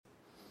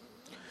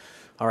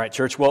All right,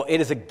 church. Well,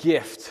 it is a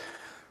gift.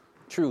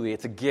 Truly,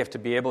 it's a gift to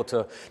be able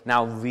to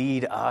now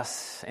lead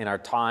us in our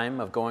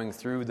time of going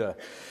through the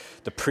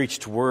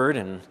preached word.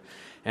 And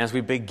as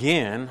we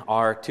begin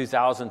our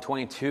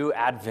 2022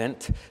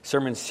 Advent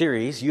sermon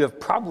series, you have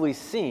probably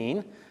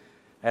seen,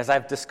 as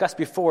I've discussed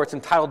before, it's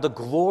entitled The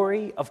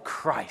Glory of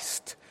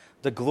Christ.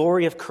 The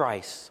Glory of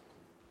Christ.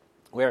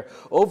 Where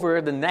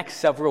over the next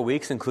several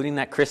weeks, including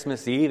that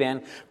Christmas Eve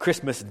and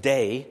Christmas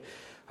Day,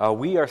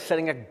 we are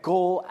setting a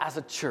goal as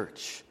a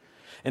church.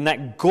 And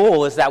that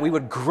goal is that we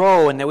would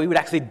grow and that we would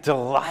actually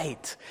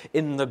delight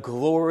in the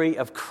glory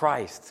of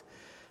Christ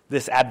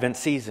this Advent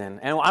season.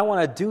 And I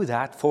want to do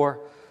that for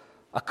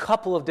a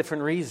couple of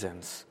different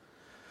reasons.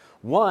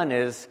 One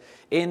is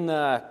in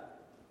the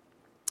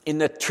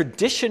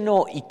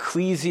traditional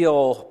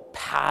ecclesial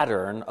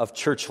pattern of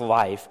church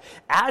life,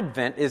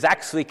 Advent is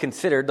actually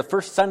considered, the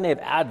first Sunday of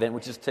Advent,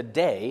 which is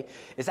today,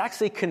 is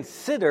actually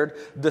considered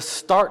the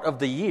start of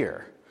the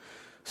year.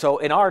 So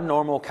in our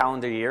normal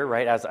calendar year,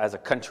 right, as a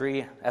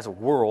country, as a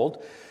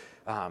world,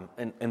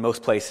 in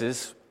most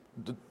places,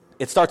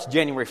 it starts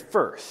January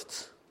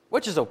 1st,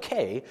 which is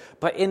okay.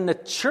 But in the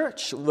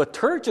church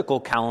liturgical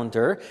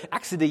calendar,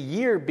 actually the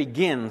year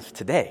begins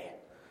today,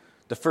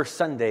 the first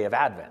Sunday of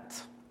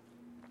Advent.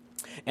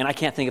 And I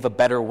can't think of a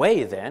better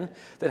way then,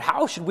 that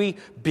how should we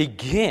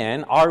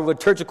begin our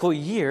liturgical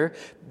year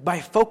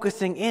by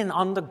focusing in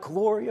on the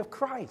glory of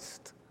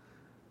Christ?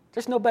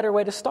 There's no better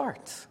way to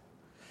start.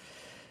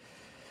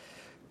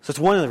 So it's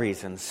one of the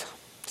reasons.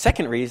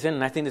 Second reason,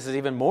 and I think this is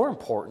even more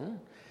important,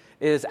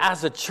 is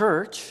as a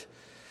church,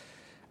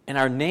 and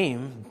our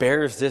name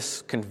bears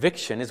this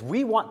conviction, is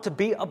we want to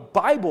be a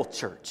Bible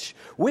church.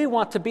 We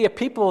want to be a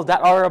people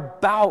that are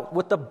about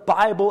what the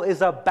Bible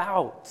is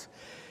about.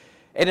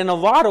 And in a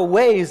lot of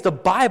ways, the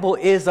Bible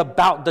is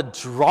about the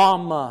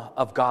drama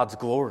of God's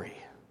glory.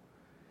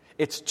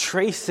 It's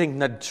tracing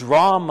the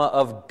drama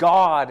of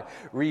God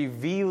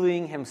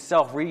revealing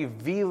Himself,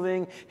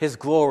 revealing His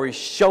glory,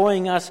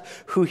 showing us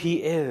who He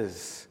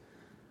is.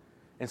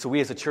 And so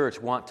we as a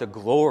church want to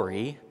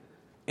glory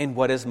in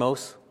what is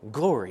most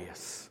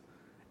glorious,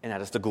 and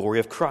that is the glory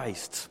of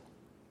Christ.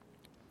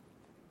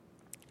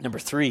 Number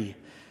 3,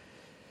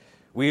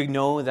 we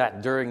know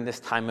that during this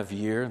time of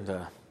year,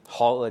 the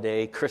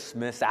holiday,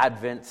 Christmas,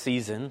 Advent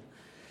season,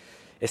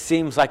 it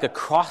seems like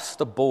across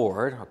the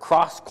board,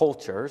 across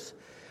cultures,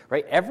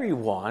 right,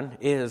 everyone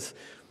is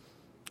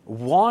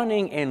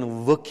wanting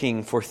and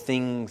looking for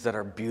things that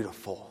are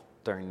beautiful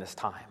during this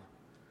time.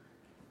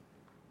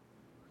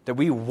 That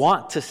we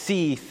want to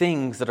see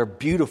things that are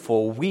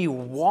beautiful. We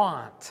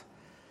want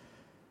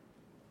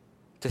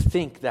to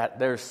think that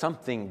there's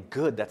something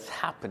good that's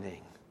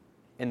happening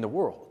in the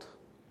world.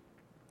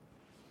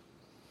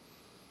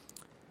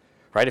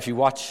 Right, if you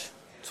watch,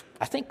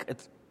 I think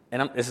it's,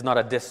 and this is not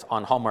a diss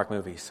on Hallmark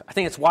movies, I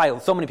think it's why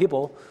so many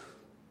people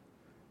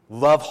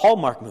love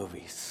Hallmark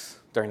movies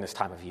during this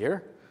time of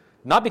year.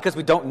 Not because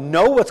we don't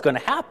know what's going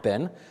to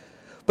happen,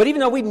 but even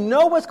though we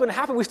know what's going to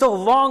happen, we still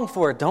long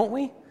for it, don't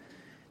we?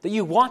 That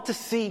you want to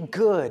see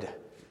good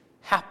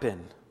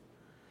happen.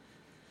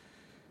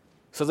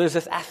 So there's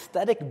this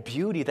aesthetic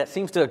beauty that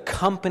seems to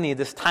accompany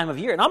this time of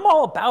year. And I'm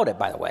all about it,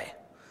 by the way.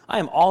 I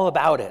am all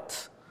about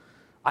it.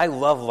 I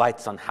love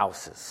lights on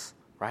houses,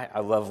 right? I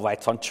love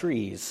lights on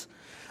trees.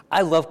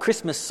 I love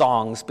Christmas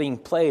songs being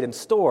played in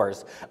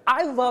stores.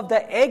 I love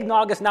that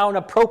eggnog is now an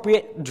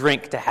appropriate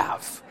drink to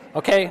have,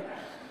 okay?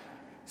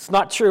 It's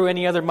not true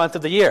any other month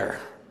of the year.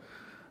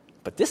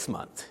 But this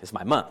month is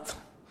my month.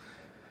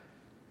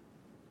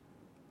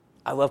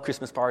 I love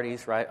Christmas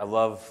parties, right? I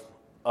love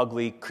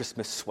ugly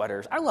Christmas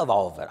sweaters. I love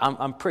all of it.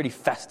 I'm pretty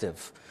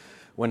festive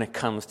when it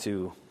comes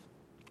to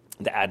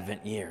the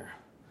Advent year.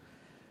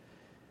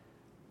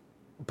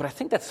 But I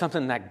think that's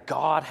something that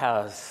God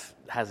has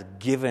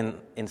given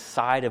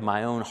inside of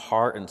my own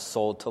heart and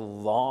soul to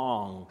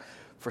long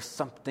for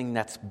something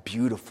that's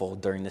beautiful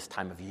during this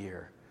time of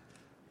year.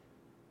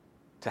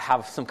 To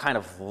have some kind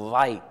of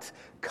light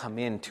come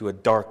into a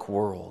dark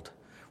world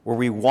where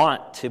we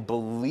want to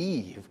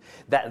believe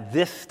that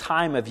this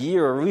time of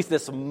year, or at least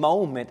this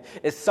moment,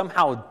 is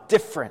somehow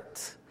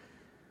different.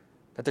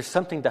 That there's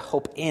something to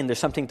hope in, there's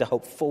something to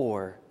hope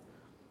for.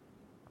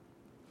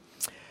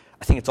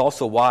 I think it's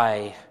also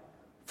why,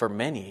 for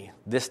many,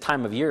 this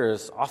time of year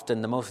is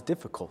often the most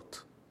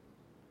difficult.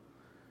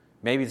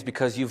 Maybe it's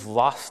because you've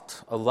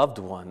lost a loved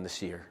one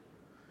this year,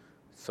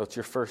 so it's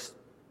your first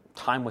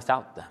time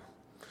without them.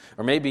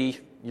 Or maybe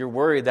you're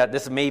worried that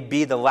this may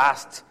be the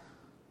last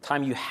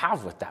time you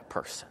have with that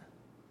person.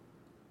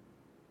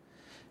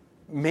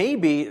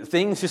 Maybe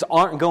things just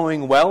aren't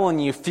going well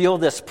and you feel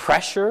this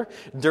pressure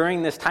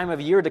during this time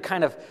of year to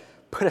kind of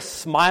put a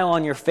smile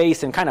on your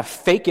face and kind of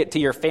fake it to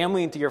your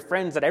family and to your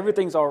friends that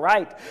everything's all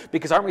right,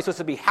 because aren't we supposed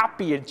to be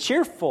happy and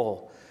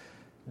cheerful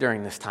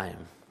during this time?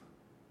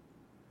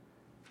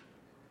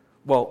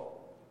 Well,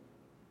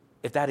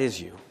 if that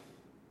is you,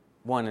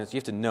 one is you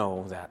have to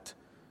know that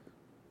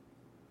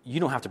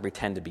you don't have to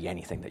pretend to be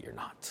anything that you're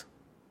not.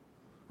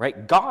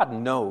 right? God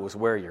knows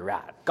where you're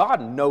at.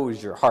 God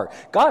knows your heart.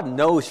 God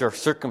knows your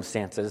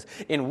circumstances.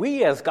 And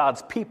we as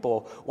God's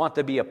people want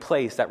to be a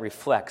place that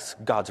reflects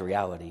God's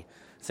reality,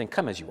 saying,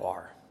 come as you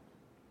are.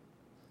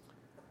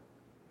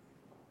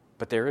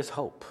 But there is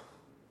hope.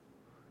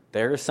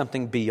 There is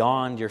something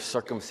beyond your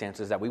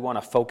circumstances that we want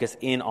to focus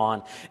in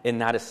on, and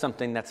that is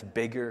something that's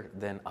bigger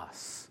than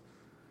us.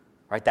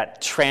 Right?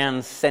 That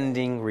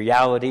transcending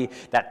reality,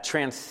 that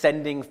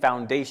transcending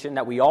foundation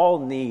that we all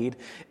need,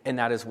 and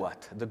that is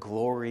what? The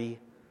glory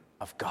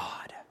of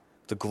God.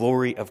 The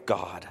glory of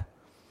God.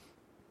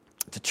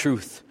 The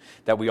truth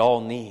that we all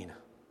need,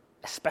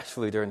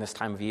 especially during this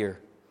time of year.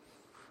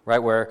 Right?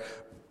 Where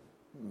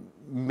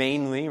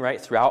mainly, right,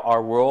 throughout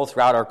our world,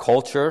 throughout our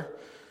culture,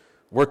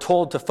 we're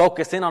told to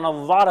focus in on a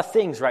lot of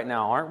things right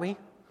now, aren't we?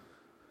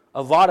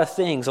 A lot of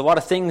things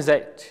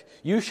that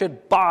you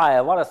should buy,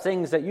 a lot of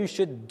things that you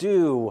should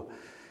do.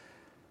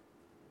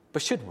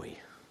 But should we?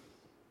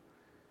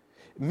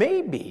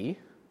 Maybe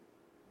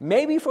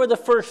for the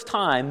first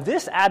time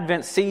this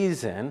Advent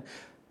season, and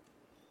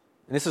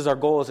this is our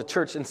goal as a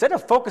church, instead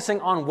of focusing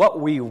on what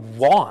we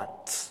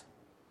want,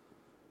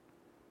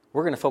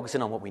 we're going to focus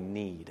in on what we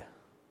need.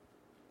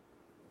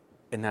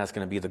 And that's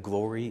going to be the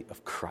glory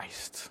of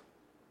Christ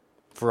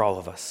for all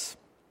of us.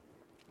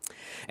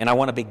 And I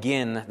want to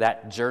begin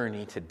that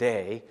journey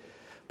today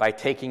by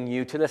taking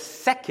you to the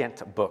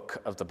second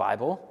book of the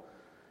Bible.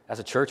 As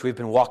a church, we've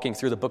been walking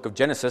through the book of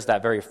Genesis,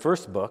 that very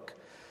first book.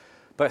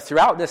 But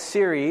throughout this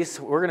series,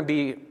 we're going to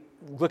be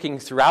looking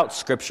throughout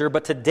Scripture.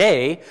 But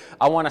today,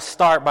 I want to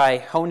start by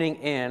honing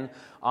in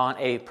on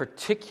a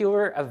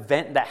particular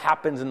event that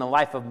happens in the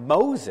life of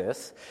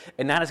Moses,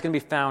 and that is going to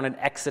be found in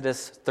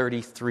Exodus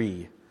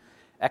 33.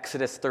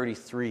 Exodus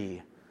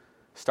 33.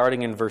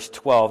 Starting in verse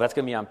 12, that's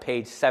going to be on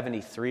page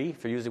 73.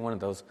 If you're using one of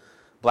those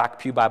black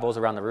pew Bibles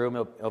around the room,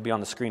 it'll be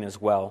on the screen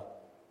as well.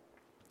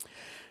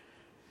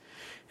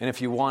 And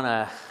if you want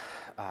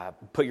to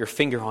put your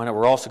finger on it,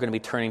 we're also going to be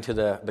turning to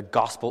the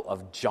Gospel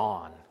of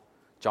John,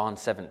 John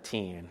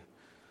 17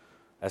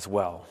 as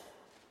well.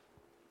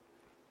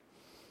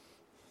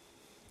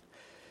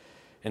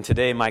 And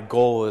today my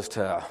goal is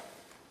to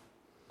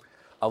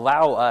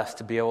allow us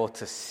to be able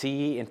to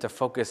see and to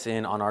focus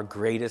in on our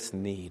greatest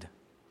need.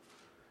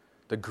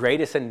 The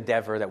greatest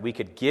endeavor that we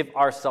could give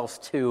ourselves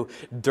to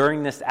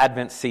during this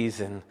Advent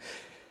season.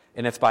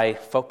 And it's by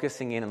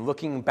focusing in and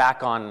looking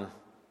back on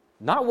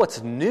not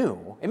what's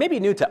new. It may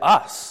be new to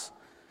us,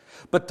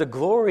 but the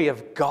glory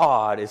of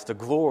God is the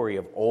glory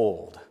of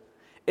old.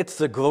 It's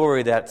the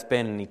glory that's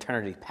been in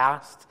eternity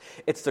past.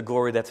 It's the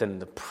glory that's in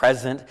the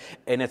present.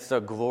 And it's the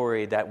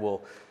glory that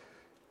will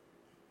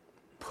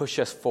push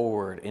us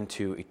forward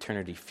into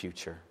eternity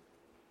future.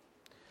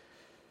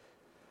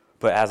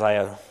 But as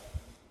I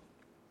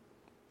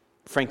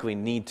frankly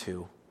need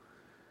to,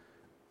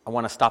 I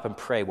want to stop and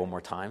pray one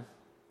more time.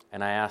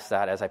 And I ask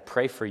that as I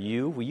pray for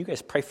you, will you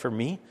guys pray for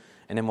me?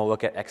 And then we'll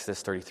look at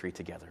Exodus 33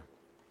 together.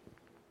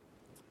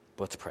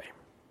 Let's pray.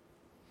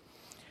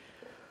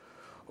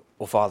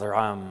 Well, Father,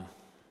 I'm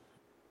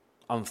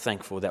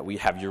thankful that we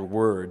have your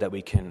word that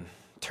we can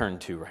turn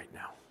to right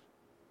now.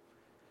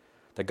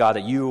 That God,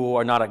 that you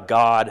are not a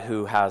God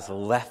who has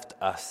left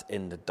us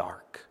in the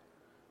dark.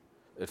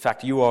 In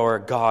fact, you are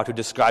a God who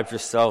describes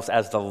yourselves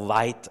as the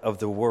light of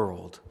the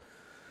world.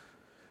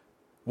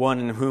 One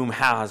in whom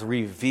has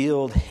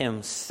revealed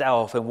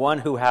himself, and one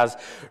who has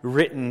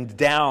written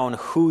down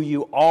who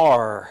you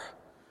are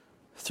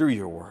through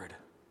your word.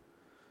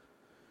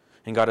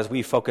 And God, as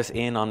we focus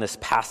in on this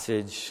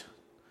passage,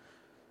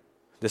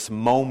 this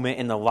moment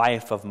in the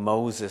life of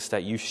Moses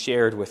that you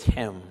shared with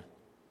him,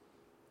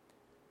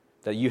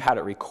 that you had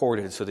it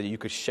recorded so that you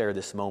could share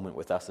this moment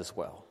with us as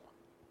well.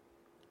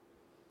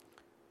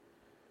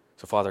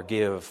 So, Father,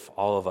 give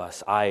all of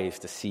us eyes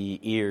to see,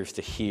 ears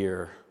to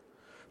hear,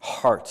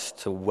 hearts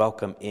to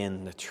welcome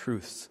in the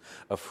truths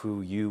of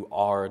who you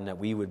are, and that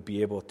we would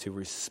be able to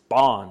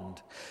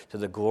respond to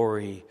the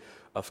glory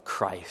of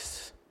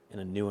Christ in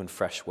a new and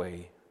fresh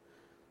way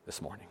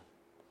this morning.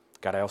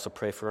 God, I also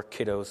pray for our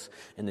kiddos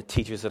and the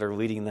teachers that are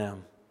leading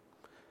them.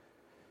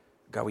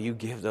 God, will you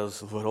give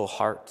those little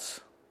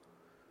hearts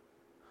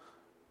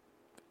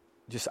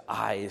just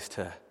eyes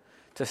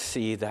to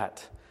see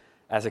that,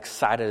 as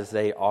excited as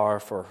they are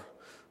for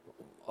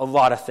a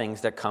lot of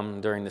things that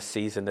come during the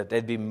season, that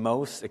they'd be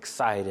most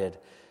excited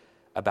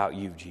about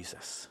you,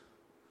 Jesus,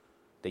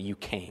 that you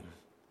came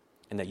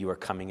and that you are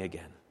coming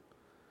again.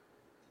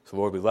 So,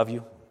 Lord, we love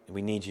you and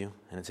we need you,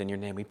 and it's in your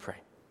name we pray.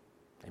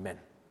 Amen.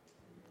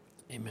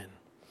 Amen.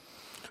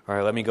 All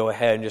right, let me go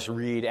ahead and just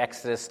read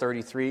Exodus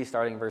 33,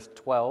 starting verse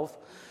 12,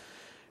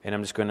 and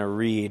I'm just going to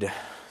read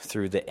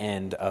through the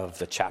end of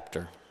the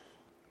chapter.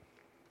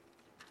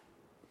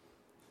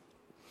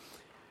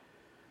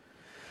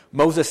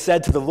 Moses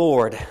said to the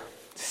Lord,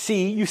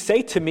 "See, you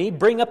say to me,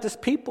 bring up this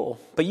people,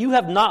 but you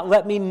have not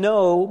let me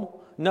know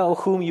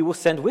whom you will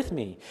send with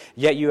me.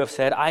 Yet you have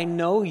said, I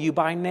know you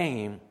by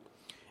name,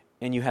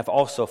 and you have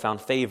also found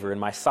favor in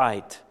my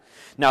sight.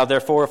 Now,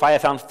 therefore, if I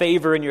have found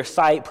favor in your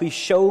sight, please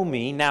show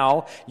me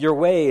now your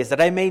ways,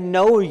 that I may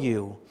know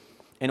you,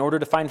 in order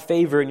to find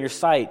favor in your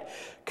sight,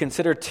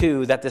 consider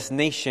too that this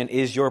nation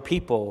is your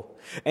people.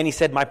 And he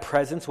said, my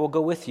presence will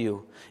go with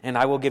you, and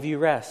I will give you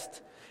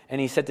rest.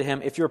 And he said to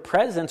him, if your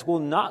presence will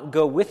not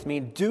go with me,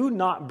 do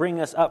not bring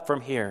us up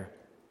from here.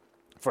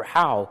 For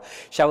how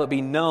shall it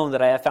be known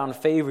that I have found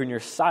favor in your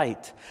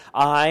sight,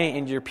 I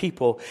and your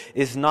people?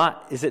 Is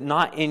it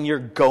not in your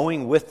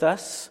going with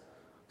us,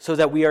 so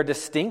that we are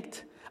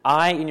distinct,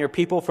 I and your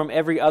people, from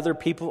every other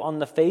people on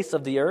the face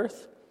of the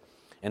earth?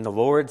 And the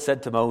Lord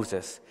said to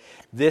Moses,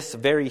 this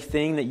very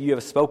thing that you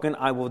have spoken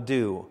I will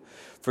do,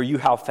 for you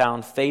have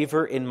found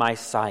favor in my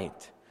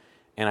sight,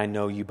 and I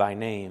know you by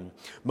name.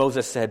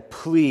 Moses said,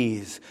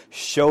 please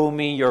show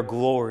me your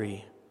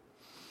glory.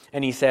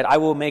 And he said, I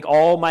will make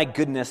all my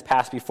goodness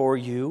pass before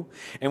you,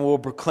 and will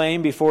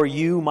proclaim before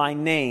you my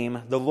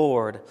name, the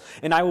Lord.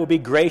 And I will be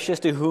gracious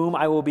to whom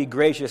I will be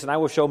gracious, and I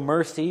will show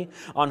mercy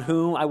on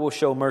whom I will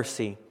show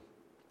mercy.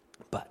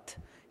 But,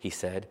 he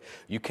said,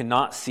 you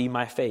cannot see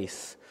my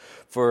face,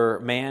 for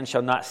man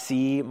shall not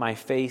see my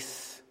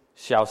face,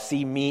 shall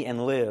see me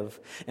and live.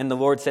 And the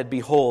Lord said,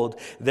 behold,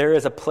 there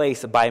is a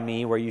place by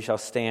me where you shall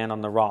stand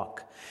on the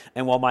rock.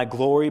 And while my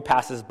glory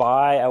passes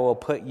by, I will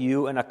put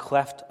you in a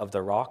cleft of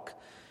the rock,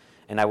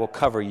 and I will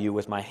cover you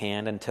with my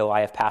hand until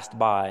I have passed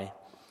by.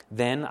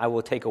 Then I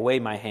will take away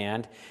my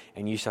hand,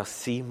 and you shall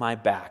see my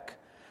back,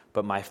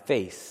 but my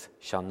face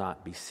shall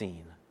not be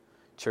seen.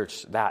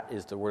 Church, that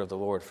is the word of the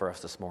Lord for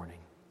us this morning.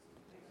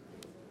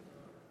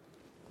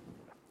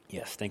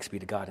 Yes, thanks be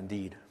to God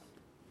indeed.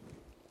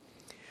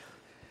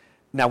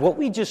 Now, what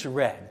we just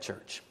read,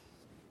 church,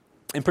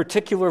 in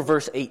particular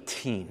verse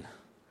 18,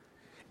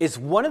 is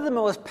one of the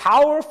most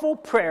powerful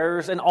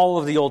prayers in all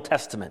of the Old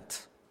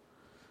Testament.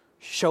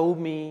 Show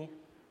me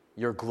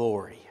your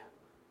glory.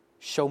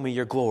 Show me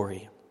your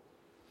glory.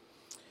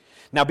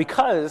 Now,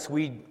 because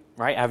we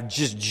have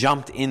just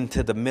jumped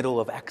into the middle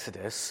of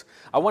Exodus,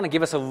 I want to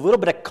give us a little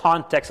bit of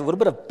context, a little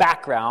bit of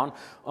background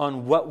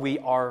on what we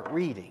are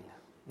reading,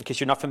 in case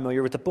you're not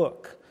familiar with the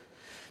book.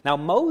 Now,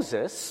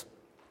 Moses,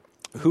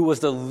 who was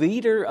the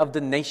leader of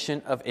the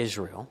nation of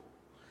Israel,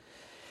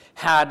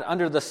 had,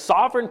 under the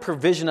sovereign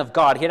provision of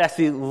God, he had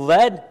actually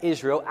led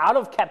Israel out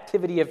of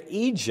captivity of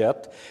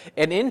Egypt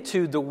and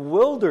into the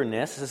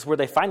wilderness. This is where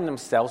they find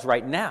themselves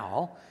right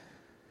now.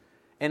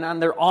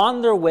 And they're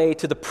on their way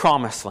to the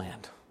promised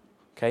land.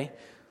 Okay?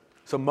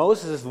 So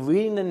Moses is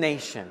leading the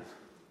nation.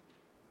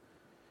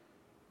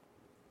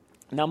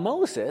 Now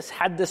Moses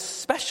had this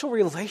special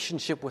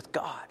relationship with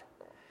God.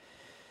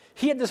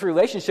 He had this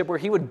relationship where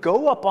he would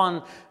go up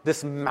on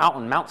this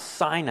mountain, Mount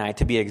Sinai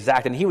to be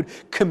exact, and he would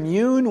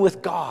commune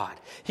with God.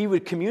 He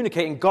would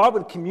communicate, and God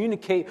would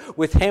communicate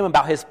with him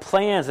about his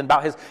plans and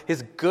about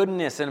his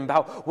goodness and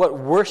about what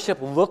worship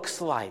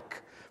looks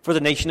like for the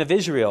nation of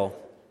Israel.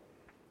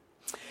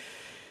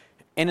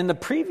 And in the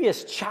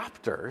previous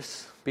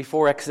chapters,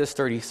 before Exodus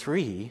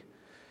 33,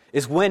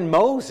 is when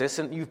Moses,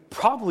 and you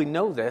probably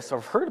know this or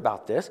have heard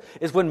about this,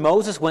 is when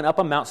Moses went up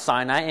on Mount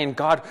Sinai and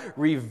God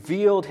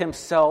revealed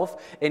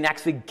himself and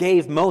actually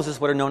gave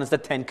Moses what are known as the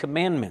Ten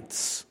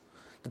Commandments.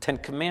 The Ten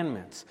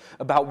Commandments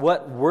about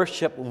what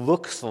worship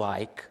looks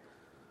like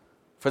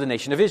for the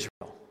nation of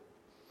Israel.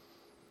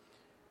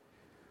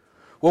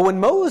 Well, when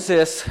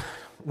Moses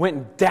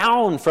went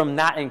down from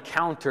that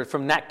encounter,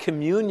 from that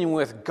communion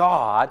with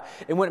God,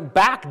 and went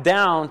back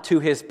down to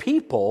his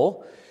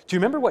people, do you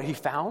remember what he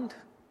found?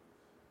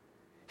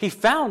 He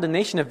found the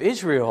nation of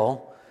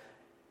Israel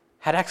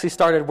had actually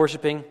started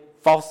worshiping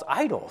false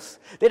idols.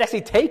 They'd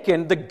actually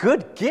taken the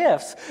good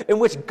gifts in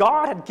which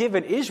God had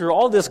given Israel,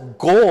 all this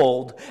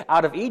gold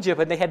out of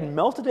Egypt, and they had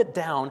melted it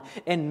down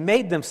and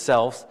made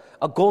themselves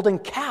a golden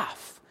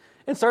calf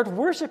and started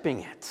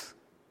worshiping it.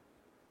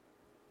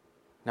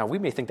 Now, we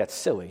may think that's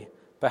silly,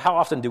 but how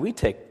often do we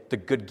take the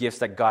good gifts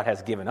that God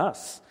has given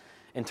us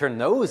and turn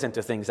those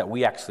into things that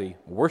we actually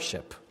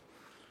worship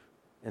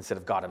instead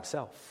of God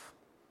himself?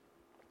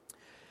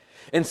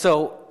 And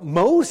so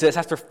Moses,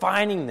 after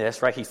finding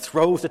this, he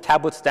throws the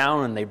tablets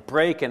down and they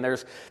break, and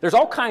there's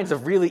all kinds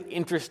of really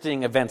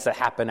interesting events that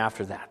happen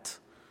after that.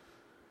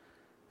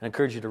 I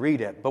encourage you to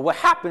read it. But what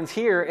happens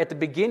here at the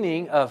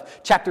beginning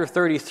of chapter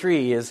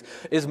 33 is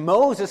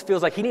Moses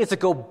feels like he needs to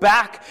go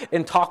back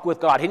and talk with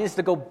God. He needs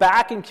to go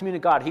back and commune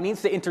with God. He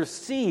needs to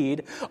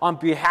intercede on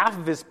behalf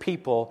of his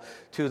people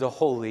to the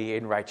holy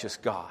and righteous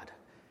God.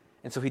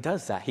 And so he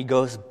does that. He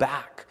goes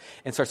back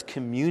and starts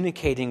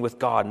communicating with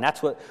God. And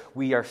that's what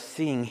we are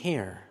seeing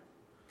here.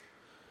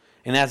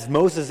 And as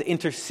Moses is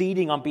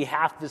interceding on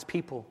behalf of his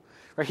people,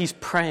 he's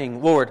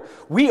praying, Lord,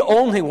 we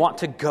only want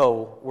to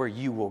go where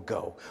you will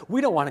go. We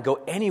don't want to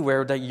go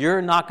anywhere that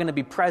you're not going to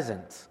be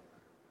present.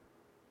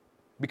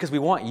 Because we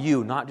want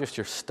you, not just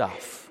your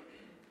stuff.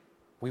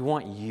 We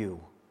want you.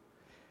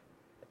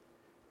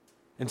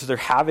 And so they're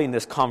having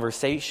this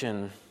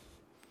conversation.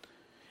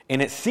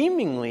 And it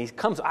seemingly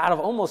comes out of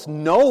almost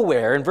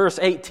nowhere in verse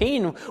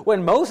 18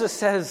 when Moses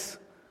says,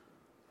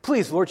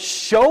 please, Lord,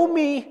 show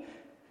me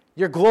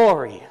your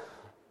glory.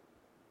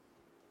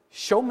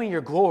 Show me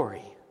your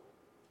glory.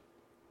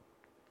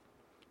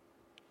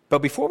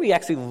 But before we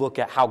actually look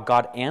at how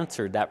God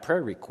answered that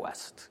prayer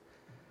request,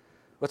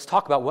 let's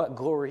talk about what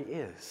glory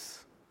is.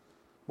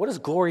 What does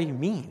glory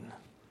mean?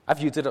 I've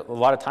used it a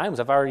lot of times.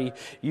 I've already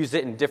used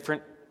it in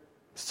different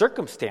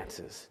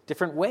circumstances,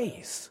 different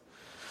ways.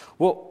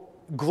 Well,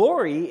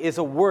 glory is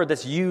a word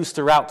that's used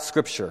throughout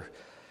Scripture.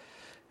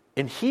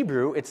 In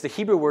Hebrew, it's the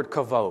Hebrew word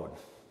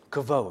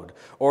kavod.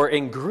 Or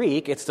in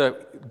Greek, it's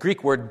the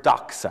Greek word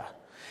doxa.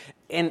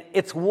 And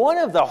it's one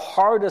of the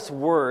hardest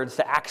words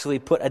to actually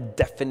put a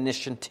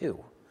definition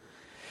to,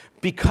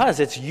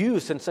 because it's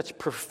used in such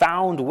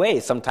profound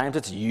ways. Sometimes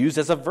it's used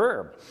as a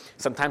verb.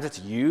 Sometimes it's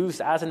used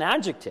as an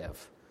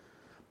adjective.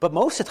 But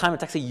most of the time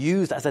it's actually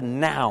used as a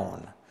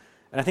noun.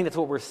 And I think that's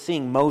what we're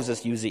seeing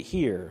Moses use it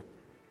here.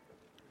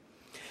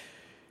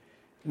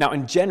 Now,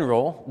 in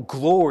general,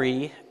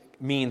 glory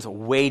means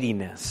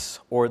weightiness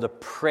or the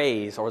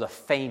praise or the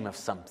fame of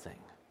something.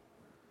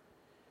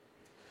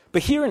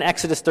 But here in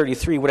Exodus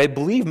 33, what I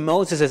believe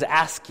Moses is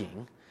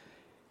asking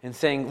and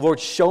saying, Lord,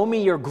 show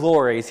me your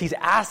glories, he's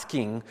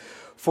asking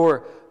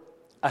for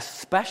a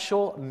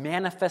special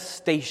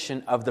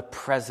manifestation of the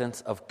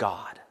presence of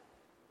God.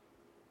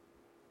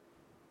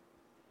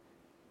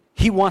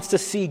 He wants to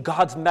see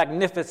God's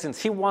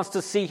magnificence. He wants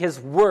to see his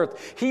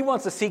worth. He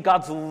wants to see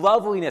God's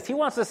loveliness. He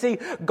wants to see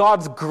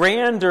God's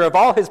grandeur of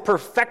all his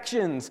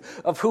perfections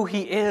of who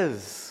he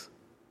is.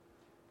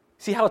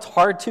 See how it's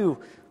hard to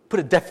put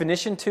a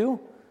definition to?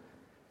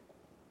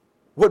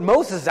 What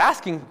Moses is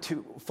asking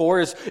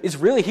for is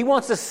really, he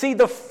wants to see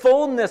the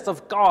fullness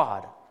of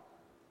God.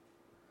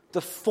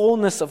 The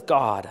fullness of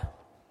God.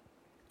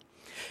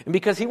 And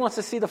because he wants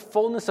to see the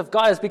fullness of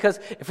God is because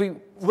if we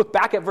look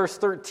back at verse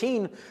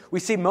 13,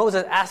 we see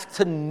Moses ask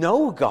to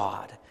know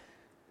God.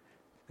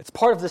 It's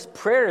part of this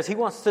prayer is he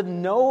wants to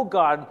know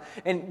God.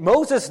 And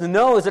Moses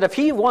knows that if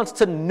he wants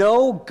to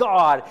know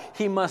God,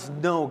 he must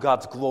know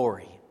God's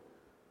glory.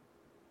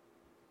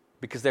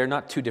 Because they're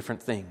not two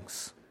different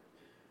things.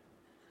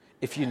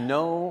 If you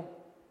know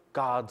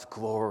God's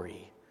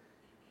glory,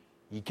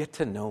 you get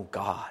to know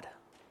God.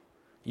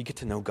 You get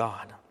to know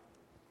God.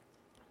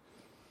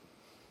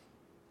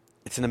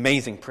 It's an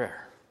amazing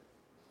prayer.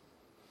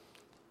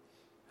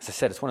 As I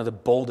said, it's one of the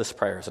boldest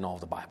prayers in all of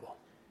the Bible,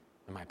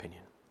 in my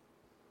opinion.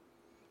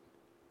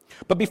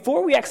 But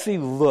before we actually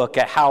look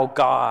at how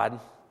God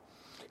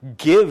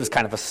gives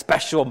kind of a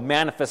special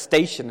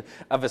manifestation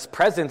of his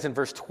presence in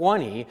verse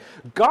 20,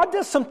 God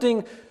does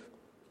something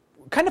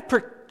kind of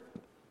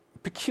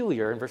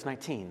peculiar in verse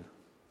 19.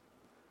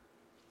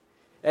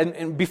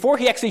 And before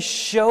he actually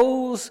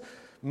shows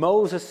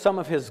Moses some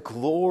of his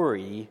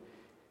glory,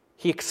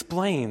 he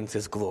explains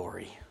his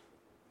glory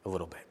a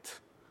little bit.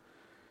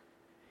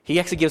 He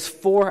actually gives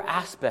 4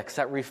 aspects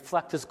that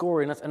reflect his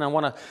glory. And I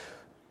want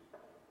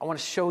to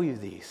show you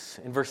these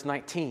in verse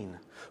 19.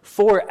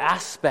 4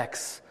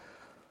 aspects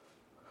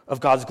of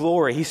God's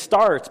glory. He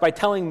starts by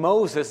telling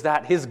Moses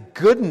that his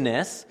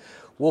goodness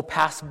will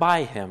pass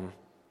by him,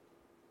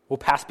 will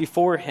pass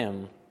before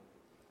him.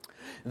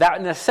 That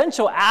an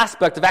essential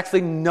aspect of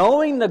actually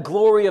knowing the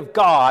glory of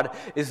God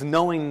is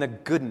knowing the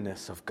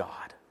goodness of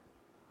God.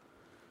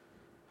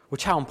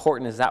 Which, how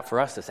important is that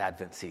for us this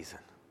Advent season?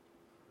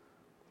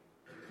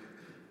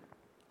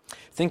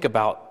 Think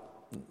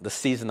about the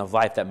season of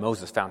life that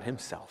Moses found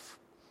himself.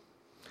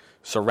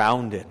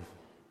 Surrounded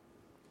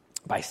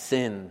by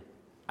sin,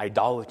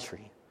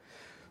 idolatry.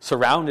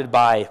 Surrounded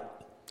by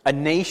a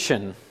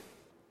nation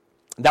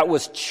that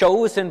was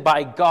chosen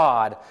by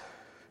God,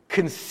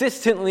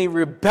 consistently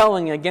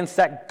rebelling against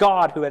that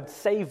God who had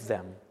saved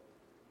them.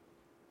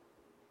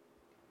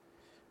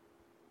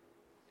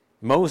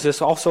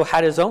 Moses also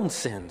had his own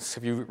sins.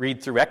 If you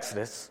read through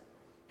Exodus,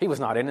 he was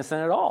not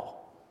innocent at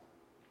all.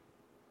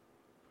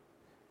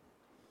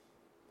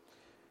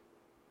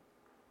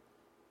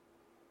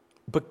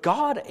 But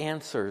God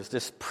answers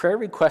this prayer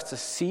request to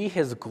see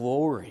his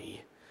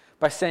glory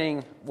by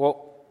saying,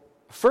 well,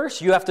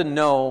 first you have to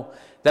know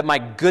that my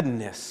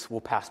goodness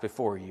will pass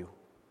before you.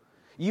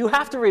 You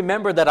have to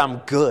remember that I'm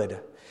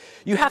good.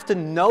 You have to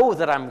know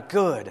that I'm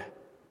good.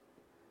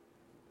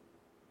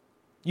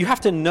 You have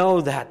to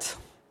know that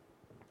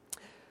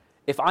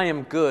if I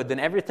am good, then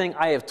everything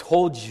I have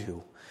told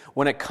you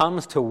when it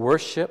comes to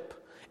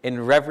worship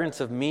and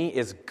reverence of me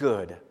is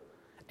good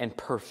and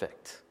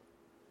perfect.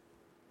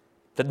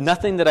 That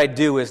nothing that I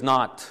do is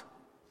not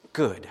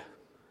good.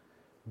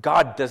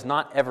 God does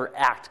not ever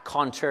act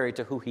contrary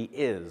to who he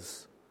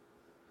is.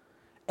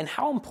 And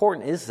how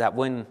important is that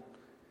when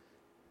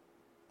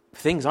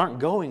things aren't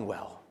going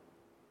well,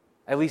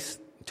 at least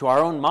to our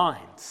own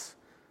minds?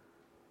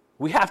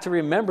 We have to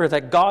remember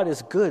that God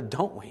is good,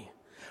 don't we?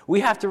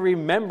 We have to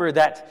remember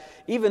that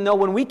even though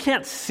when we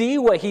can't see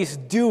what he's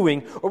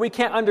doing or we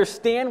can't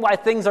understand why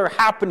things are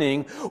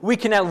happening, we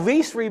can at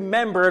least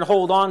remember and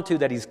hold on to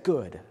that he's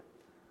good.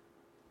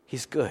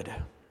 He's good.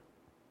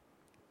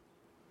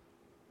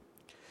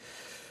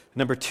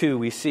 Number 2,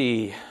 we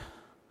see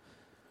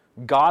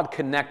God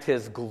connect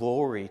his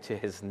glory to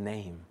his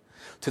name,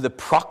 to the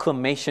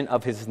proclamation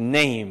of his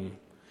name.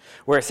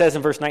 where it says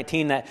in verse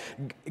 19 that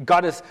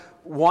God is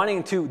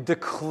wanting to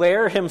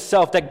declare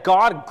himself, that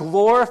God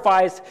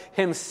glorifies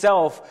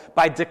himself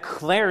by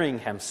declaring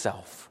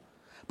himself,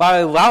 by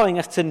allowing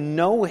us to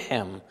know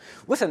him.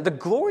 Listen, the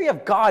glory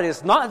of God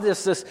is not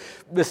this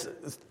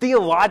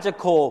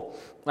theological,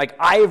 like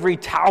ivory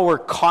tower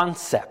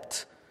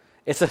concept.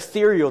 It's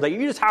ethereal that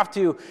you just have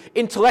to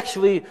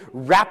intellectually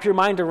wrap your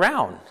mind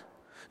around.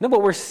 No,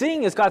 what we're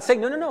seeing is God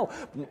saying, no.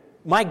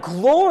 My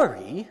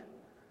glory,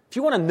 if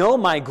you want to know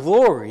my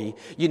glory,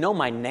 you know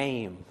my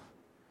name.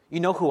 You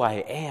know who I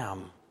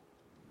am.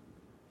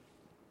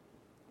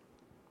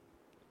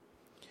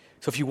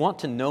 So if you want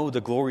to know the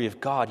glory of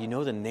God, you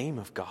know the name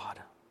of God.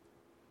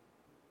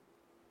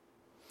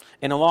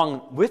 And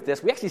along with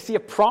this, we actually see a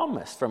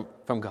promise from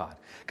God.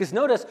 Because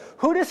notice,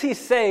 who does he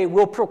say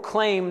will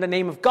proclaim the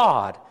name of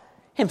God?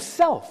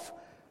 Himself.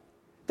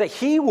 That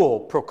he will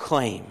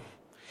proclaim.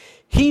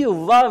 He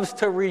loves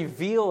to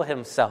reveal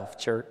himself,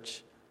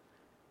 church.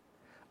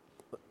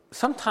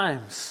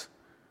 Sometimes,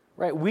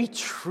 right, we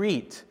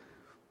treat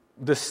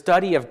the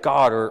study of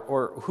God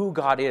or who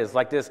God is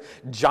like this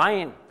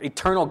giant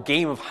eternal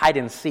game of hide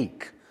and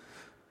seek.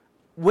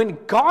 When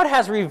God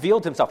has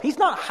revealed himself, he's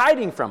not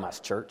hiding from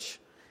us, church.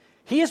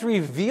 He has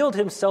revealed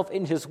himself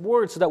in his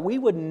word so that we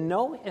would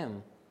know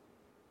him.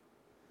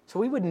 So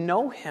we would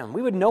know him.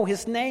 We would know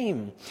his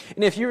name.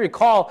 And if you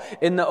recall,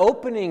 in the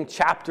opening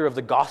chapter of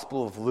the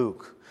Gospel of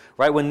Luke,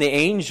 right, when the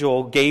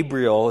angel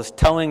Gabriel is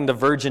telling the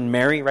Virgin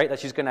Mary, right, that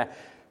she's going to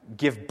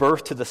give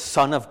birth to the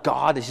Son of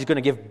God, that she's going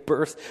to give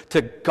birth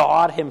to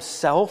God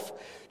himself,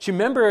 do you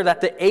remember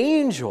that the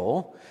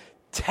angel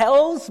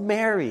tells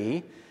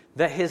Mary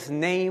that his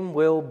name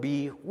will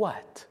be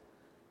what?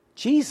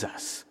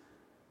 Jesus.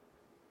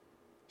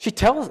 He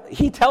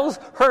tells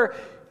her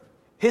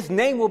his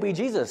name will be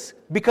Jesus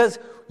because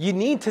you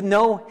need to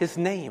know his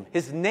name.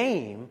 His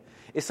name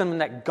is something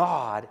that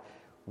God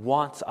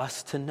wants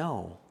us to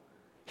know.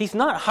 He's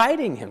not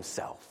hiding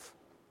himself.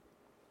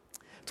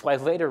 That's why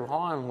later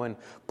on when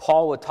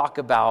Paul would talk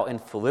about in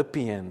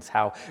Philippians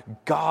how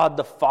God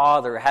the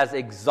Father has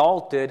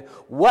exalted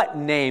what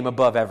name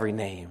above every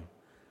name?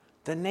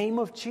 The name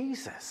of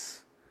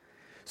Jesus.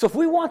 So if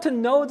we want to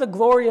know the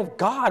glory of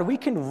God, we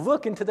can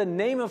look into the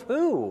name of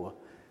who?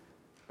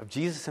 Of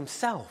Jesus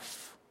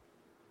himself.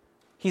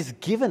 He's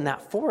given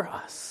that for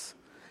us.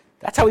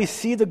 That's how we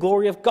see the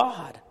glory of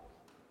God.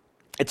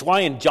 It's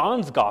why in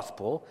John's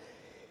gospel,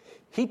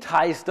 he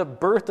ties the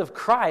birth of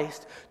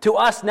Christ to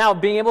us now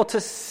being able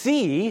to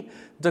see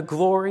the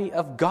glory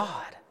of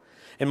God.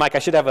 And Mike, I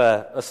should have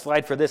a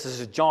slide for this. This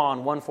is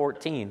John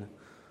 1:14.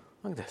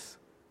 Look at this.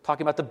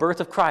 Talking about the birth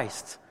of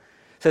Christ.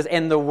 It says,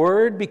 "And the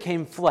Word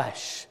became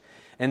flesh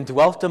and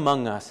dwelt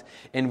among us,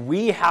 and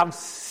we have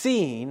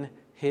seen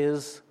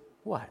his"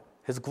 what?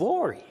 His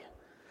glory.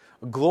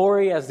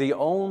 Glory as the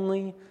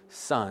only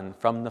Son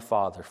from the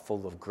Father,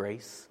 full of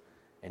grace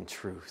and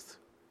truth.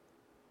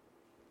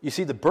 You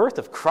see, the birth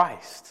of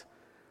Christ,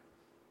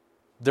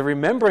 the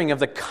remembering of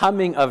the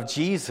coming of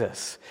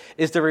Jesus,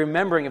 is the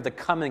remembering of the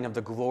coming of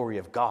the glory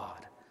of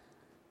God,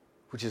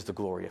 which is the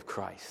glory of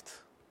Christ.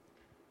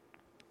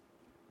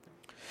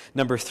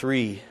 Number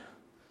 3,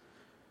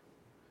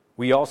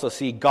 we also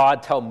see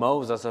God tell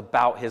Moses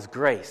about his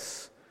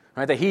grace.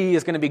 Right? That he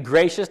is going to be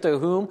gracious to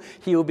whom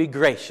he will be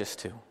gracious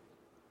to.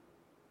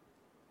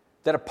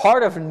 That a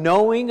part of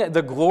knowing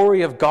the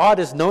glory of God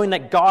is knowing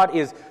that God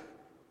is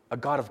a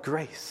God of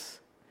grace.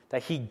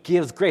 That he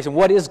gives grace. And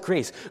what is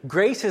grace?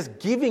 Grace is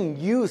giving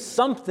you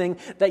something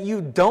that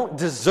you don't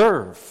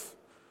deserve.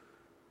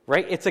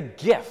 Right? It's a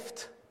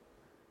gift.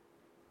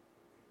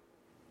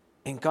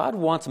 And God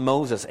wants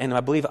Moses, and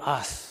I believe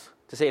us,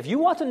 to say, if you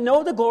want to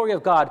know the glory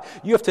of God,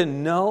 you have to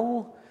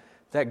know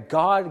that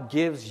God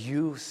gives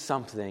you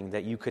something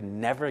that you could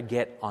never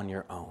get on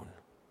your own.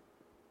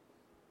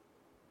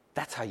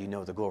 That's how you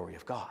know the glory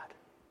of God.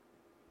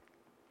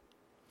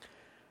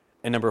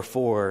 And number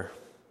 4,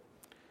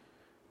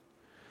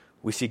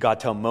 we see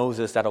God tell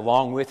Moses that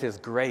along with his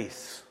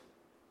grace,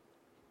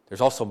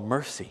 there's also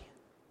mercy.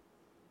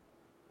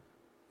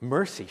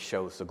 Mercy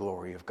shows the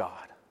glory of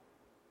God.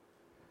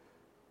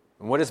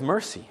 And what is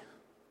mercy?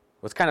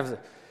 Well, it's kind of...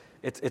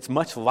 It's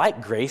much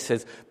like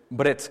grace,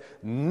 but it's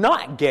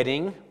not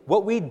getting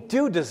what we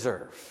do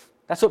deserve.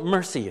 That's what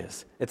mercy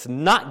is. It's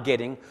not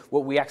getting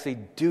what we actually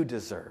do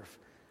deserve.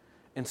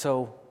 And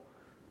so,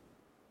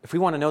 if we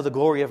want to know the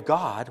glory of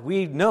God,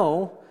 we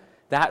know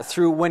that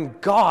through when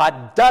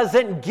God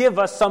doesn't give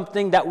us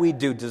something that we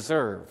do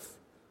deserve.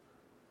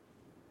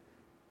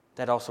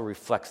 That also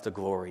reflects the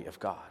glory of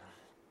God.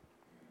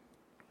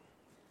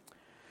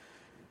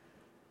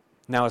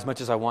 Now, as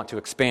much as I want to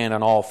expand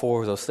on all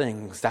 4 of those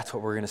things, that's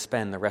what we're going to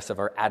spend the rest of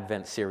our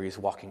Advent series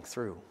walking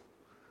through.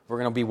 We're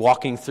going to be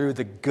walking through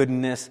the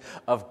goodness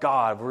of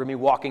God. We're going to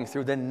be walking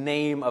through the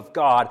name of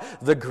God,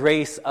 the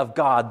grace of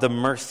God, the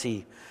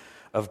mercy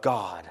of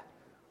God.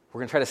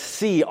 We're going to try to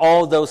see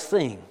all those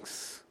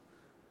things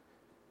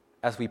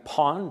as we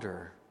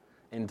ponder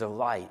and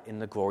delight in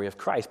the glory of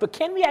Christ. But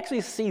can we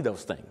actually see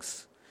those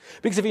things?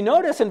 Because if you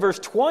notice in verse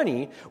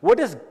 20, what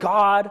does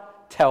God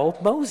tell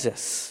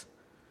Moses?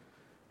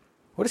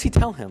 What does he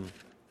tell him?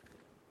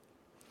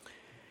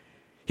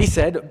 He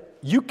said,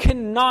 "You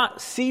cannot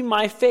see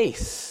my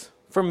face,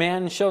 for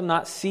man shall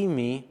not see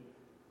me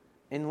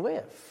and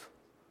live."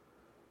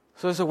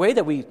 So there's a way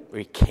that we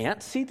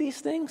can't see these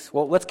things?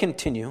 Well, let's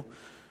continue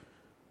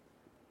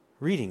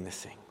reading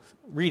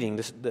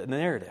the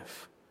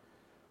narrative.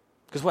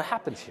 Because what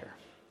happens here?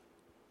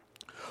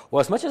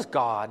 Well, as much as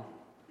God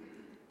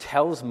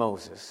tells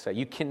Moses that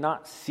you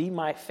cannot see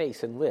my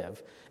face and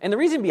live, and the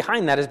reason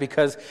behind that is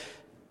because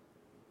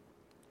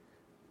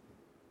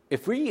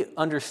if we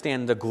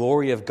understand the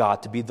glory of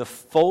God to be the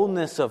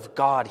fullness of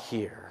God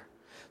here,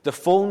 the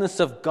fullness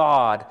of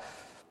God,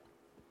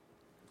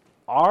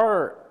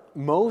 our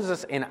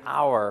Moses and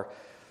our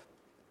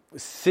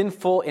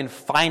sinful and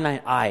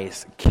finite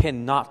eyes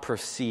cannot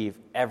perceive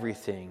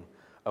everything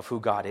of who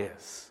God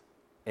is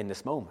in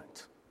this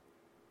moment.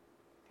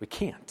 We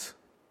can't.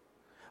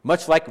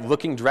 Much like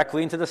looking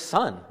directly into the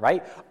sun,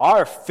 right?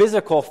 Our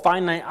physical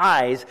finite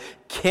eyes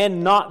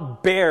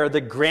cannot bear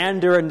the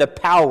grandeur and the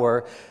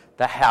power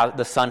that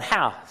the sun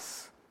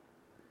has.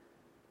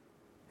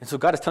 And so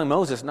God is telling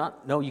Moses,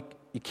 no, you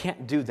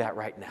can't do that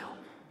right now.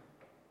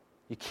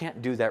 You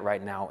can't do that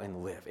right now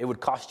and live. It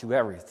would cost you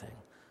everything.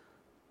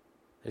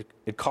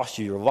 It cost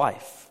you your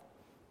life.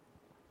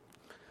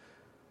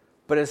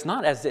 But it's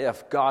not as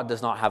if God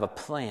does not have a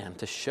plan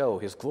to show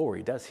his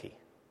glory, does he?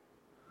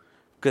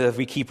 Because if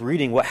we keep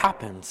reading, what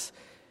happens?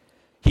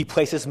 He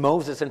places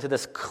Moses into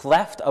this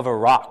cleft of a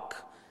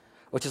rock,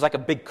 which is like a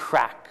big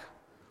crack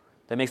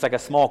that makes like a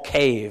small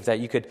cave that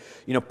you could,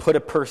 put a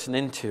person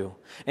into.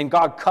 And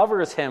God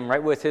covers him,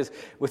 right, with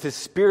his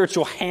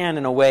spiritual hand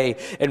in a way,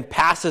 and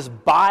passes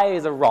by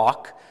the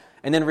rock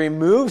and then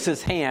removes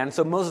his hand,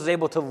 so Moses is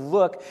able to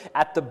look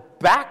at the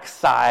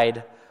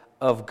backside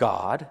of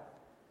God.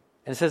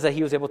 And it says that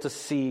he was able to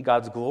see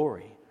God's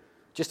glory.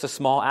 Just a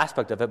small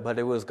aspect of it, but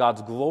it was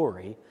God's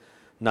glory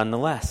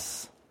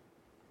nonetheless.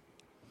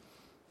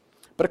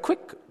 But a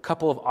quick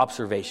couple of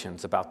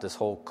observations about this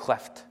whole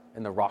cleft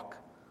in the rock.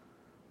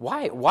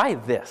 Why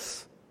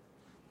this?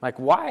 Like,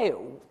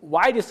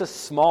 why just a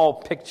small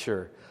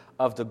picture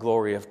of the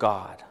glory of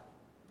God?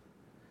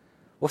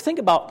 Well, think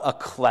about a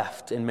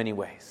cleft in many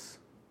ways.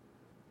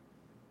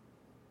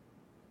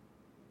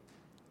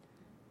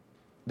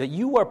 That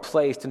you are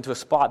placed into a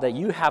spot that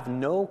you have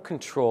no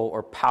control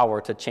or power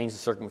to change the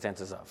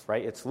circumstances of,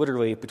 right? It's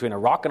literally between a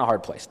rock and a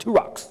hard place, two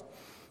rocks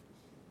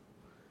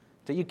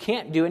that you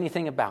can't do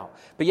anything about.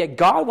 But yet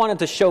God wanted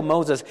to show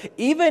Moses,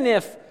 even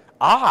if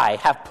I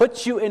have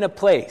put you in a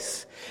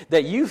place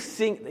that you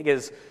think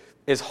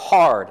is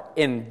hard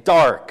and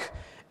dark,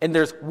 and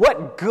there's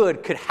what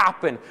good could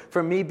happen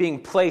from me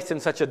being placed in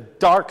such a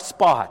dark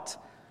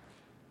spot?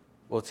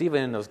 Well, it's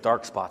even in those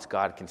dark spots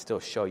God can still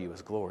show you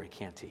his glory,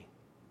 can't he?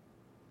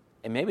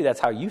 And maybe that's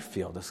how you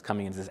feel this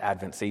coming into this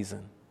Advent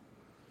season.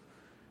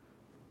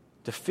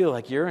 To feel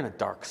like you're in a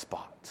dark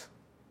spot.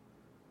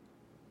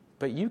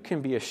 But you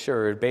can be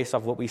assured, based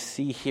off what we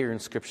see here in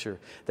Scripture,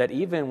 that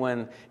even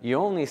when you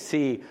only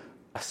see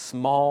a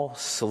small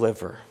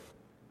sliver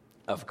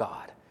of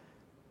God,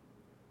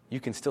 you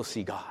can still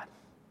see God.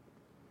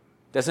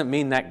 Doesn't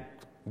mean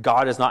that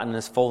God is not in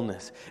his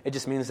fullness. It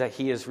just means that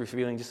he is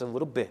revealing just a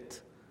little bit.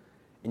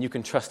 And you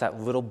can trust that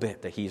little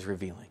bit that he's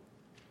revealing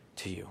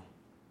to you.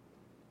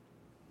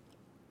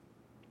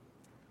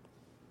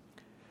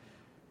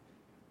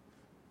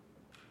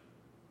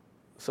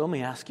 So let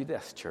me ask you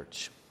this,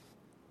 church.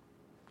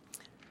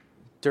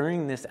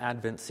 During this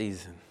Advent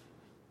season,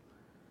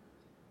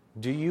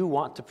 do you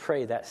want to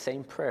pray that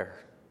same prayer?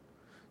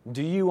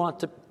 Do you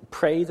want to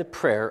pray the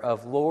prayer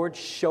of, Lord,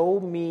 show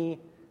me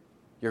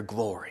your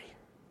glory?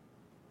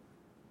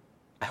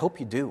 I hope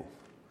you do.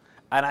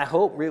 And I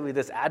hope really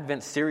this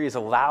Advent series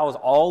allows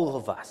all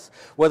of us,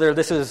 whether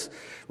this is,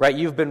 right,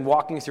 you've been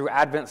walking through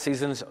Advent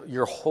seasons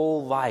your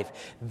whole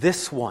life,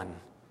 this one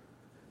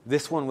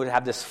would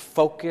have this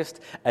focused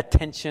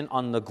attention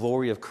on the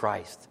glory of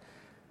Christ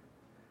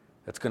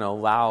that's going to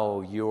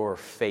allow your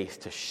face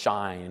to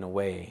shine in a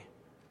way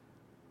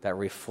that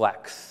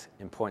reflects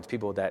and points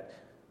people that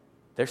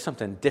there's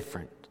something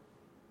different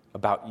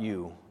about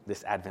you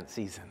this Advent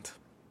season.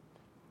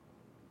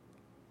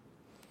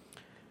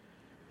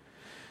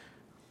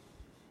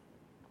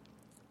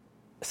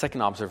 A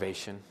second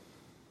observation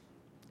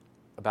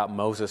about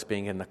Moses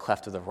being in the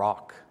cleft of the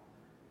rock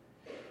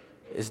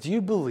is, do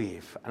you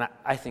believe, and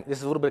I think this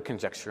is a little bit of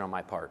conjecture on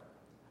my part,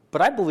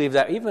 but I believe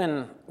that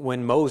even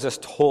when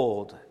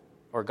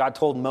God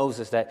told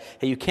Moses that,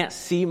 hey, you can't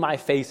see my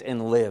face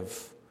and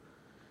live,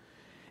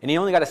 and he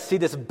only got to see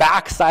this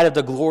backside of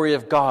the glory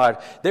of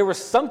God, there was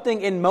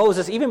something in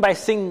Moses, even by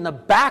seeing the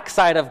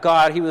backside of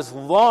God, he was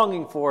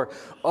longing for,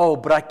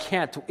 but I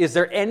can't. Is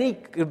there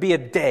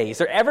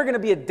ever going to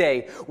be a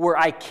day where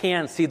I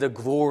can see the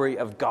glory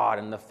of God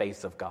in the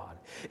face of God?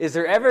 Is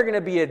there ever going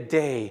to be a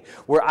day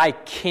where I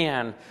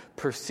can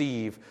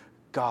perceive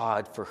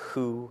God for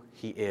who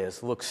he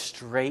is? Look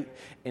straight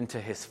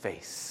into his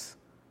face.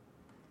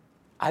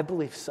 I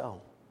believe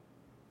so.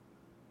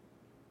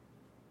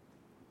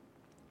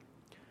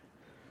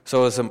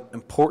 So as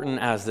important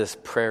as this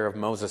prayer of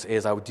Moses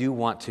is, I do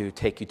want to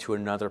take you to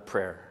another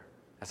prayer.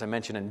 As I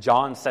mentioned in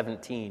John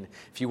 17,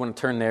 if you want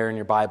to turn there in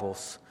your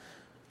Bibles.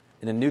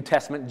 In the New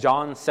Testament,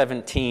 John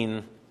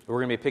 17, we're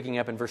going to be picking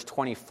up in verse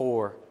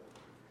 24.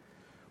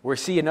 We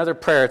see another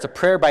prayer. It's a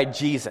prayer by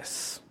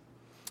Jesus.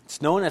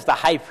 It's known as the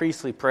high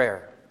priestly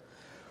prayer,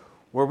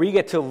 where we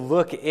get to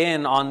look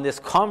in on this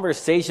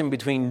conversation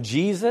between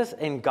Jesus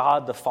and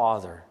God the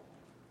Father.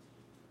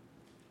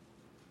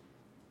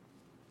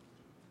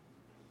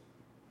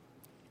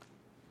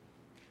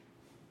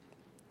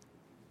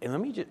 And let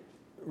me just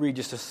read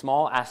just a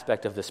small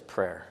aspect of this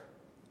prayer,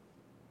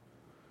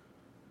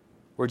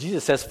 where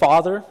Jesus says,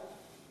 Father,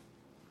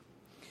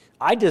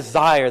 I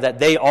desire that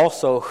they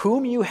also,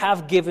 whom you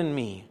have given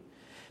me,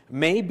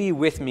 may be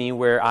with me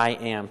where I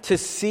am, to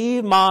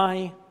see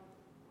my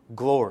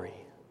glory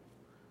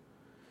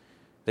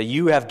that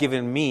you have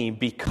given me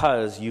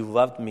because you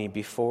loved me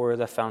before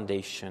the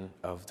foundation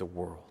of the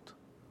world.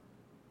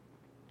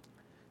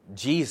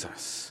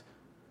 Jesus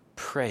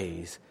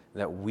prays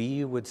that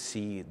we would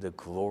see the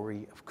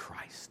glory of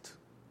Christ.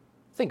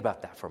 Think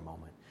about that for a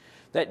moment.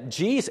 That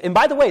Jesus, and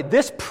by the way,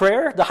 this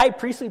prayer, the high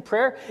priestly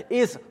prayer,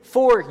 is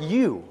for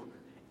you.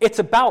 It's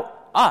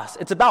about us.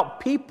 It's about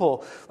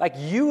people like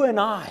you and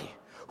I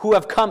who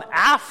have come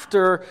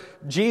after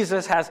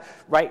Jesus has,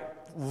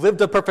 lived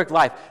a perfect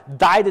life,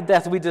 died the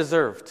death we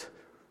deserved,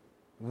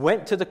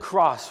 went to the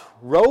cross,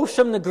 rose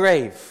from the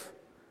grave.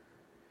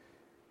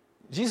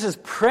 Jesus is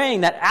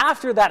praying that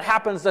after that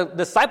happens, the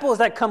disciples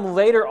that come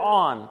later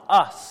on,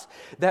 us,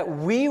 that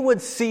we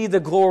would see the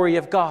glory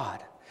of God,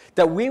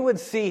 that we would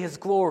see His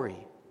glory.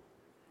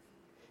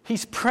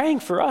 He's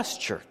praying for us,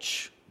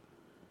 church.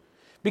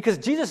 Because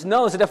Jesus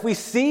knows that if we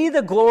see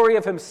the glory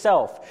of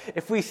Himself,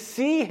 if we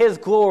see His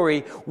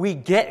glory, we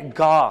get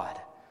God.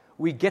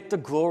 We get the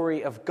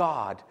glory of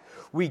God.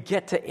 We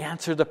get to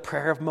answer the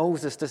prayer of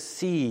Moses to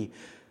see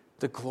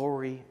the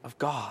glory of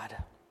God.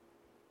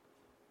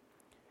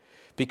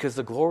 Because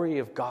the glory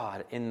of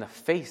God in the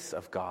face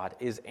of God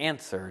is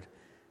answered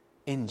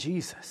in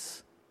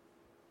Jesus.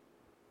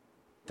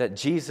 That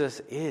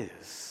Jesus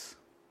is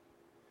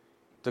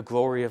the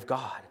glory of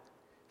God.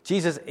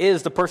 Jesus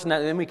is the person that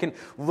then we can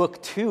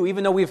look to,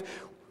 even though we've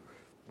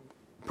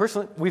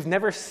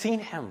never seen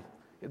Him.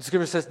 The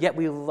Scripture says, yet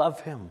we love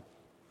Him.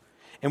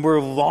 And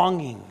we're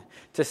longing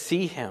to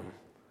see Him.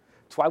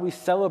 That's why we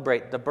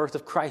celebrate the birth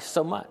of Christ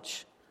so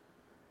much.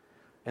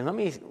 And let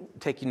me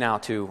take you now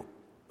to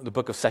the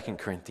book of 2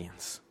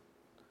 Corinthians.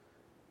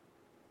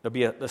 There'll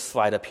be a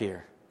slide up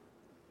here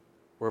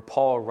where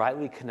Paul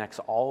rightly connects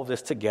all of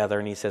this together,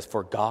 and he says,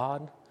 for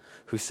God,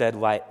 who said,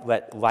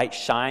 let light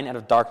shine out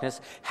of darkness,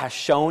 has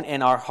shone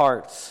in our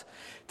hearts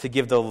to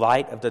give the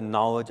light of the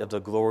knowledge of the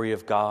glory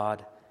of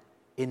God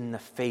in the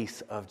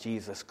face of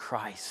Jesus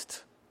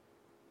Christ.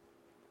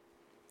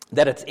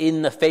 That it's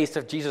in the face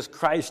of Jesus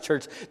Christ,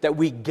 church, that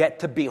we get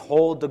to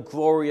behold the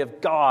glory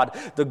of God,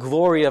 the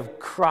glory of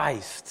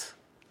Christ.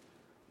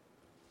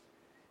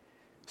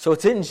 So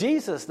it's in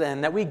Jesus,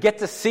 then, that we get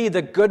to see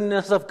the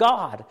goodness of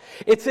God.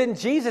 It's in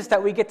Jesus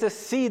that we get to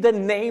see the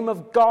name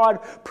of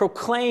God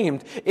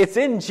proclaimed. It's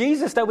in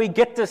Jesus that we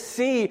get to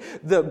see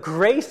the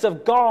grace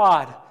of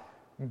God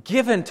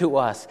given to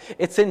us.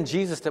 It's in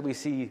Jesus that we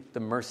see the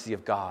mercy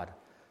of God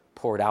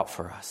poured out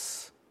for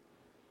us.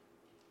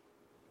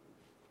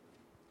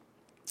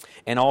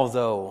 And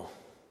although,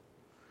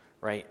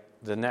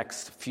 the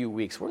next few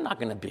weeks, we're not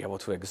going to be able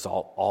to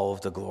exalt all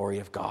of the glory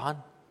of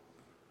God.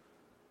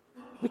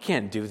 We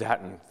can't do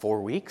that in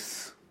 4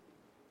 weeks.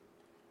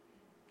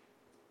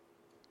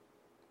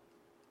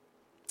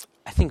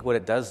 I think what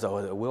it does, though,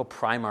 is it will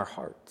prime our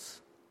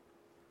hearts.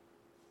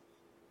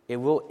 It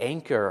will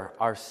anchor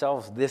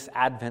ourselves this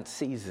Advent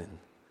season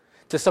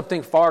to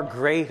something far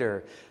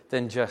greater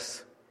than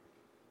just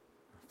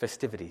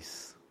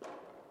festivities,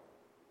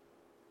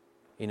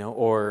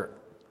 or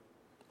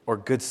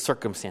good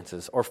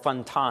circumstances or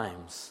fun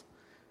times.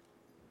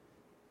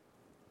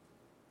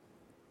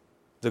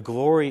 The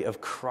glory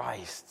of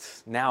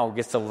Christ now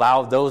gets to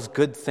allow those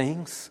good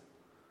things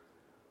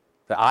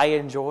that I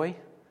enjoy,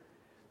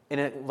 and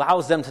it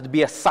allows them to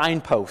be a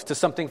signpost to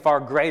something far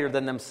greater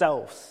than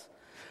themselves.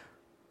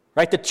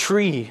 The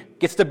tree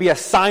gets to be a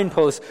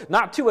signpost,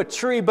 not to a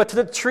tree, but to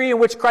the tree in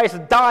which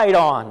Christ died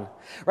on.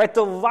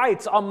 The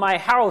lights on my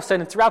house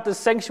and throughout the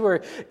sanctuary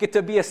get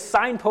to be a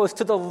signpost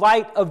to the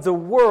light of the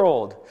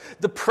world.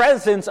 The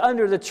presents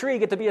under the tree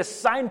get to be a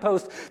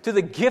signpost to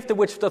the gift of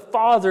which the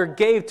Father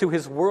gave to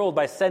His world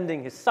by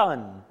sending His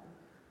Son.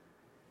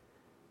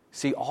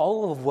 See,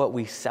 all of what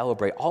we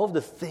celebrate, all of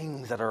the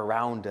things that are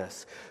around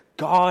us,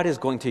 God is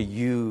going to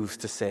use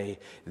to say,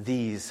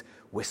 these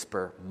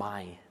whisper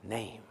my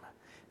name.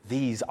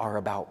 These are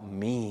about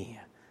me.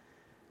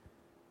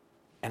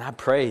 And I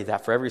pray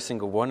that for every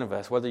single one of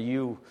us, whether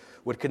you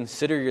would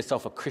consider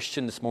yourself a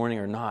Christian this morning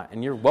or not,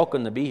 and you're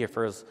welcome to be here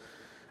for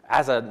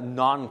as a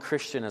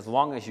non-Christian as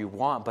long as you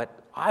want, but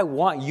I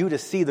want you to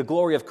see the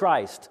glory of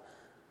Christ.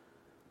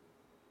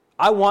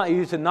 I want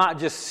you to not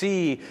just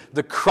see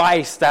the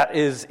Christ that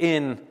is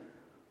in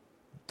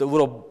the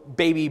little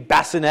baby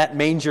bassinet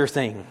manger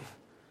thing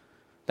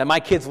that my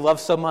kids love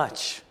so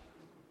much.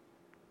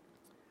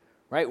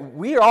 Right?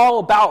 We are all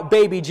about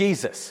baby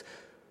Jesus.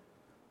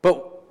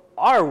 But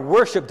our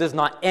worship does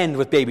not end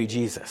with baby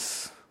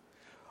Jesus.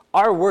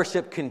 Our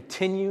worship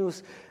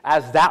continues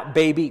as that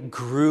baby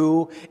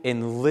grew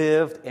and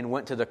lived and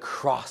went to the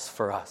cross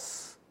for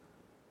us.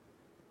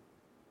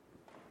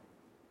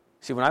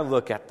 See, when I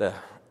look at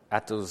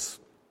those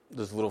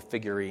little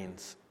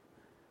figurines,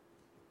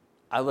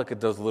 I look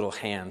at those little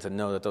hands and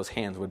know that those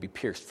hands would be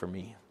pierced for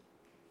me.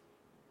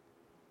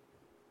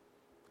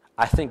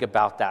 I think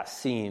about that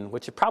scene,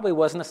 which it probably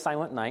wasn't a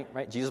silent night,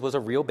 right? Jesus was a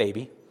real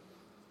baby.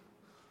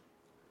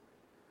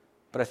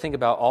 But I think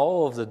about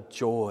all of the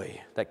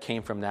joy that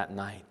came from that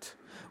night,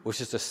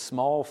 which is a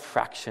small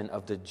fraction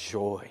of the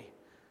joy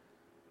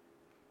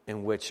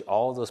in which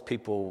all those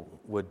people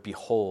would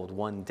behold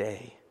one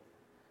day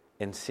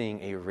in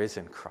seeing a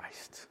risen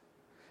Christ.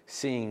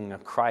 Seeing a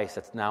Christ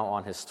that's now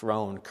on his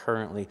throne,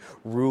 currently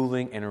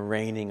ruling and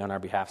reigning on our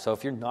behalf. So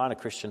if you're not a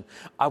Christian,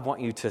 I want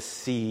you to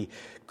see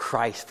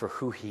Christ for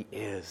who he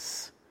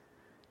is.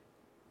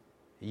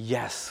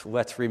 Yes,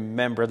 let's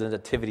remember the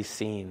nativity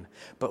scene,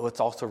 but let's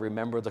also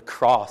remember the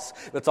cross.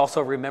 Let's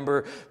also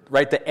remember,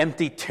 right, the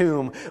empty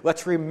tomb.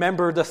 Let's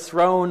remember the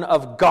throne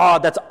of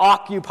God that's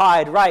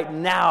occupied right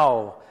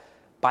now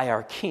by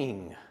our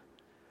King,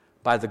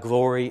 by the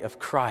glory of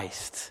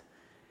Christ.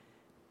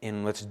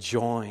 And let's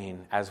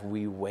join as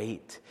we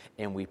wait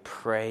and we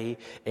pray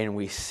and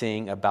we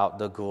sing about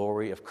the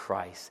glory of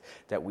Christ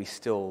that we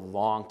still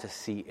long to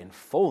see in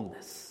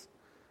fullness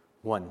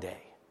one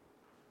day.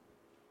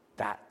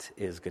 That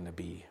is going to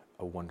be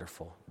a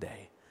wonderful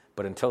day.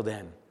 But until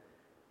then,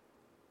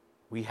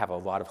 we have a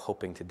lot of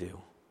hoping to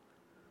do.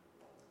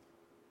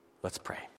 Let's pray.